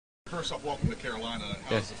First off, welcome to Carolina.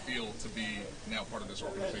 How does it feel to be now part of this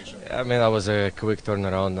organization? I mean, I was a quick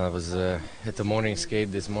turnaround. I was at the morning skate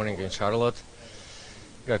this morning in Charlotte.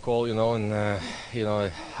 Got called, and I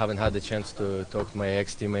haven't had the chance to talk to my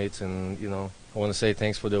ex-teammates, and I want to say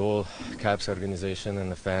thanks for the whole Caps organization and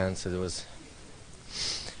the fans. It was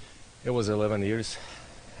 11 years,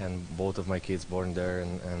 and both of my kids born there,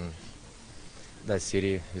 and that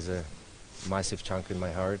city is a massive chunk in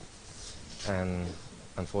my heart, and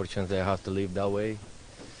unfortunately I have to live that way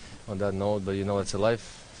on that note, but it's a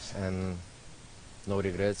life, and no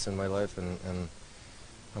regrets in my life, and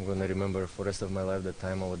I'm going to remember for the rest of my life that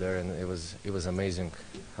time over there, and it was amazing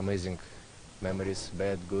memories,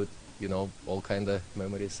 bad, good, all kind of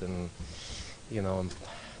memories, and I'm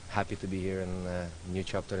happy to be here in a new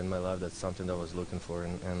chapter in my life. That's something that I was looking for,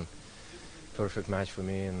 and perfect match for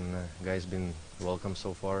me, and guys been welcome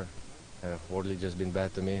so far. Wardley just been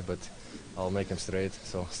bad to me, but I'll make him straight,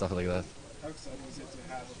 so stuff like that. How exciting is it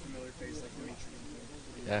to have a familiar face like Dimitri?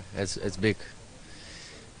 Yeah, it's big.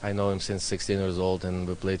 I know him since 16 years old, and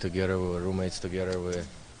we played together, we were roommates together,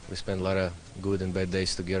 we spent a lot of good and bad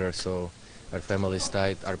days together, so our family's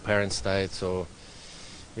tight, our parents tight, so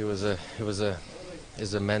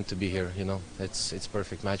it's a meant to be here, It's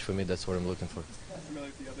perfect match for me, that's what I'm looking for. Familiar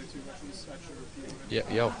with the other two veterans, actually?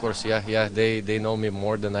 Yeah, of course, yeah. They know me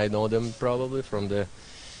more than I know them, probably, from the,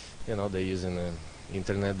 they using the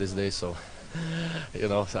internet these days, so,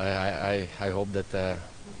 I hope that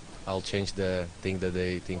I'll change the thing that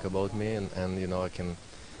they think about me, and I can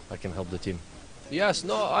help the team. Yes,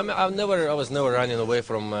 no, I was never running away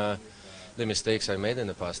from the mistakes I made in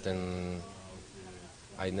the past, and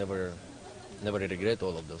I never regret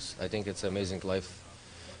all of those. I think it's an amazing life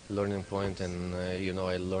learning point, and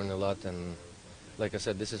I learn a lot, and like I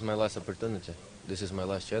said, this is my last opportunity. This is my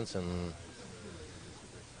last chance, and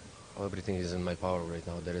everything is in my power right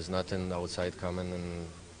now. There is nothing outside coming, and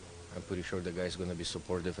I'm pretty sure the guy's going to be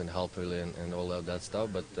supportive and helpful and all of that stuff,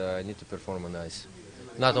 but I need to perform on ice.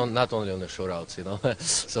 Not only on the short outs,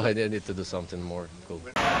 so I need to do something more cool.